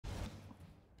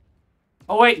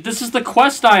Oh wait, this is the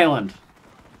quest island.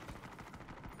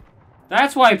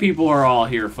 That's why people are all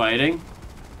here fighting.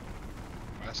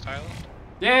 Quest island?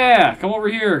 Yeah, come over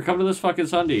here. Come to this fucking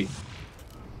Sunday.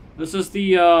 This is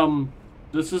the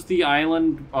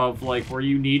island of, like, where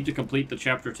you need to complete the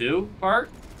Chapter 2 part.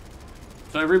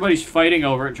 So everybody's fighting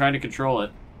over it, trying to control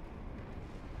it.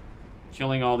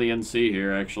 Killing all the NC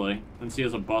here, actually. NC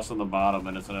has a bus on the bottom,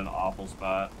 and it's in an awful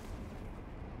spot.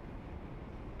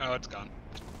 Oh, it's gone.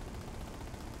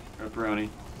 Pepperoni.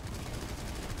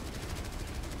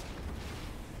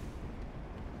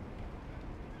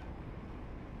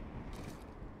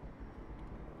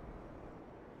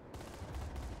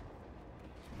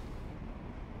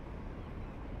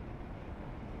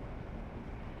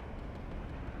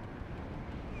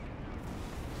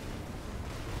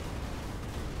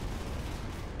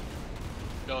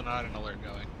 Still not an alert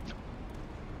going. You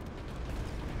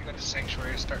got to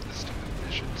Sanctuary to start the stupid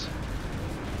missions.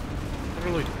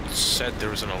 Literally said there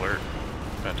was an alert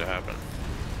about to happen.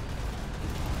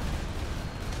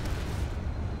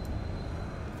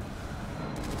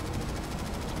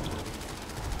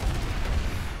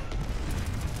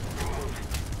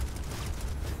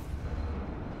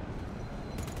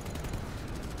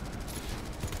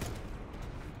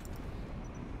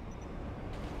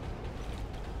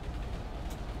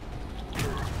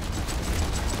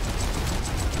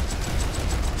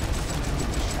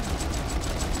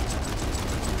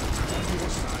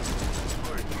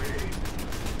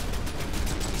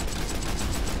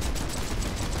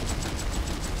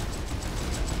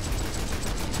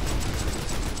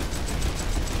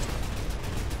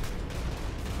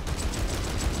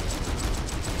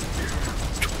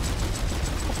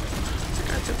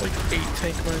 Like 8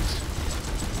 tank mines.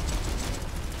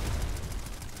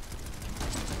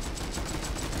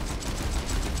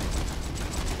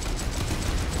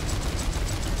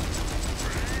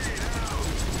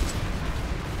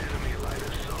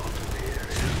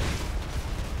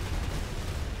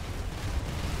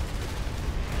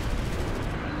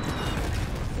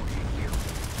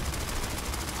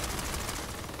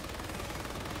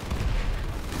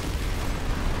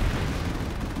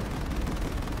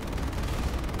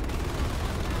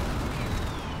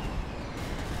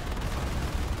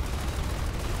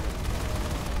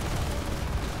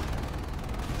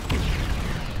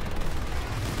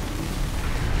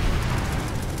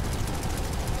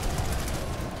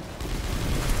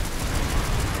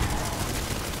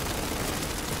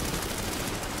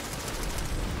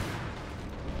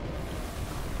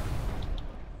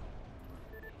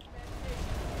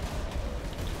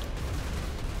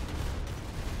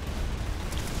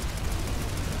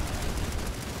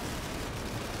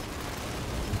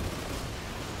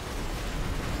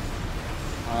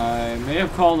 I may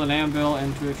have called an anvil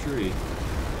into a tree.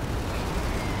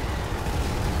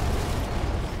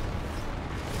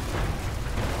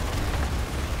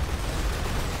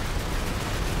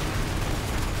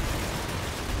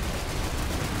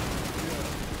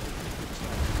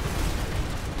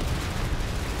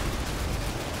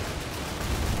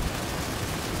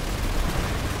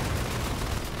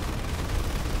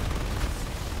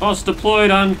 Bus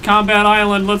deployed on Combat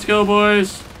Island. Let's go,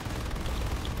 boys.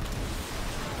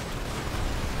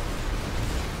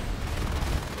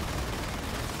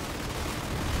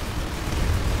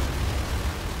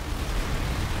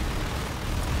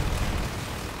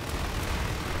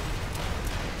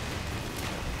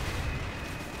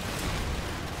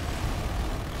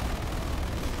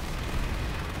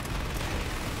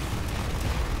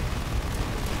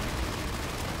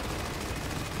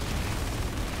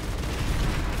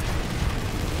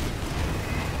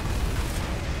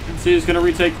 See who's gonna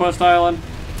retake Quest Island.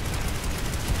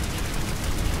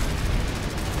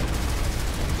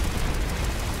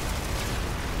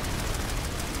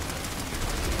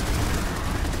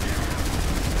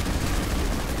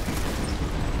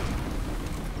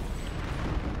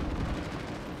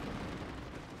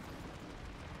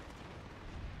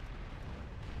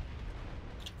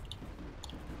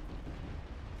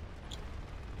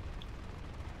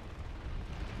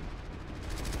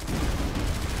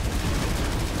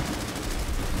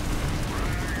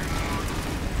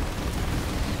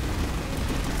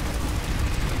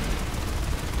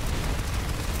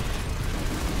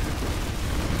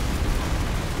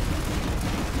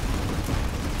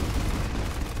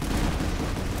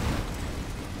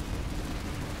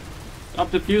 Stop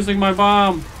defusing my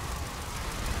bomb.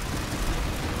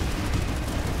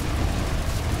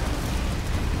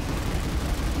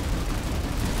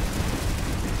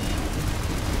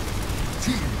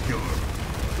 Team killer.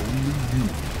 Only you can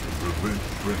prevent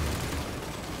Trent.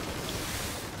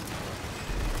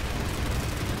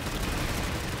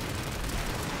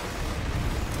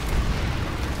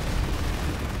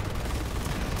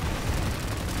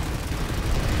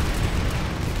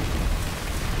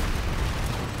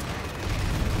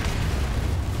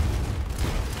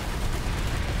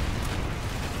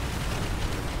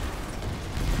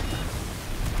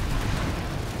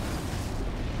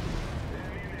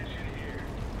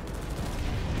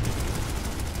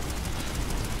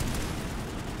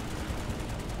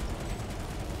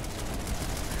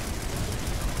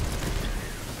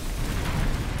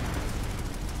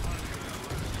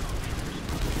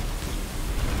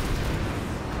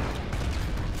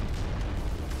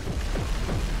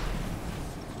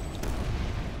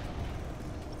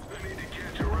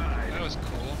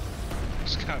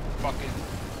 just got fucking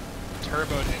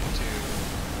turboed into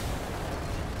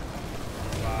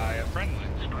by a friendly.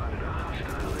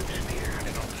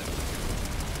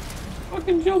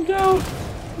 Fucking jumped out.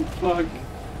 Fuck.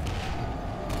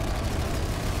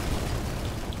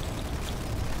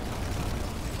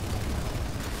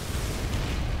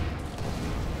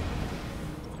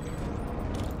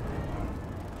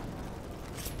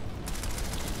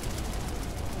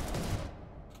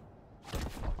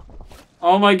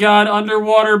 Oh my god,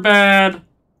 underwater bad.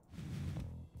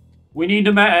 We need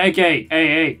to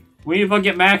hey. We need to fucking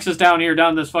get Maxes down here,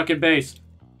 down this fucking base.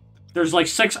 There's like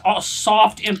 6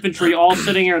 soft infantry all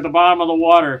sitting here at the bottom of the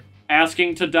water,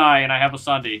 asking to die, and I have a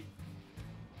Sunday.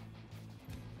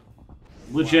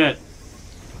 Legit.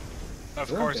 Of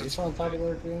course it's on top of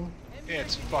their game.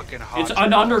 it's fucking hot. It's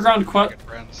an underground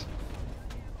friends.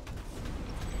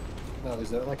 No, is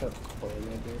there like a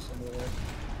Korean base under there?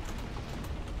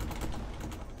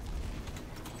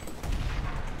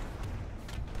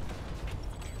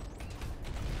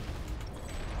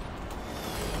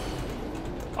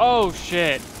 Oh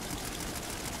shit.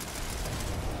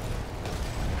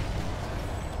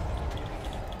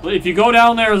 If you go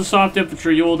down there as a soft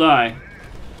infantry, you will die.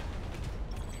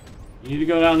 You need to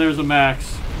go down there as a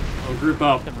max. Or group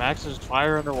up. Can Maxes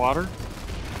fire underwater?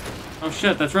 Oh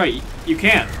shit, that's right. You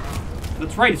can't.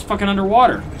 That's right, it's fucking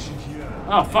underwater.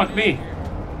 Oh, fuck me.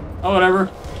 Oh, whatever.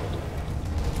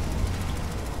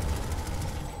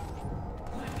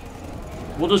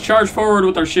 We'll just charge forward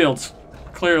with our shields.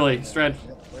 Clearly, Strat.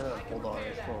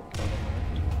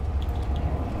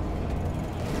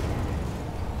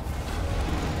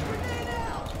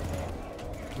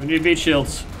 We need beat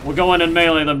shields. We'll go in and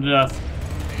melee them to death.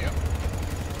 Yep.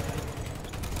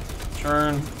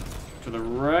 Turn to the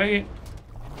right.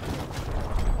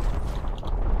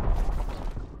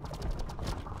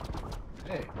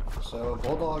 Hey, so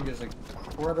Bulldog is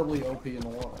incredibly OP in the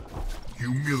water.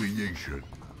 Humiliation.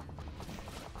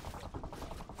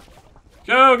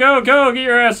 Go, go, go! Get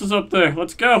your asses up there.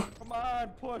 Let's go. Come on,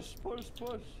 push.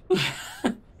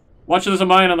 Watch, there's a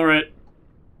mine on the right.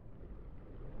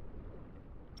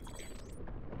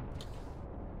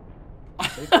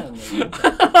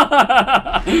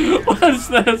 What is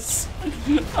this?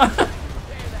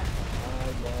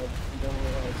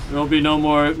 There'll be no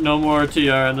more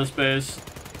TR in this base.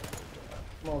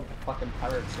 I'm on the fucking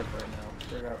pirate ship right now.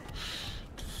 Figure out.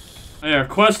 There,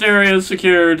 quest area is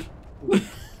secured.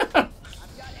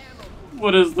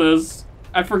 What is this?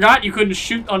 I forgot you couldn't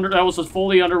shoot under. That was a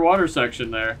fully underwater section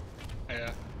there.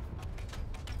 Yeah.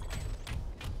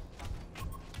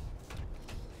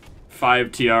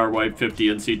 5 TR, wipe 50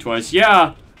 NC twice.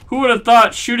 Yeah, who would have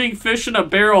thought shooting fish in a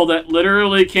barrel that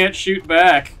literally can't shoot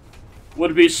back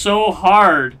would be so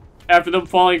hard after them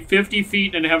falling 50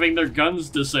 feet and having their guns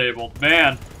disabled.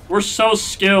 Man, we're so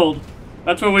skilled.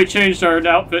 That's why we changed our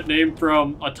outfit name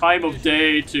from a time of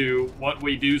day to what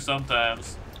we do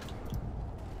sometimes.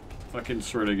 Fucking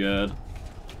swear to God.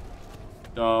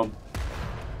 Dumb.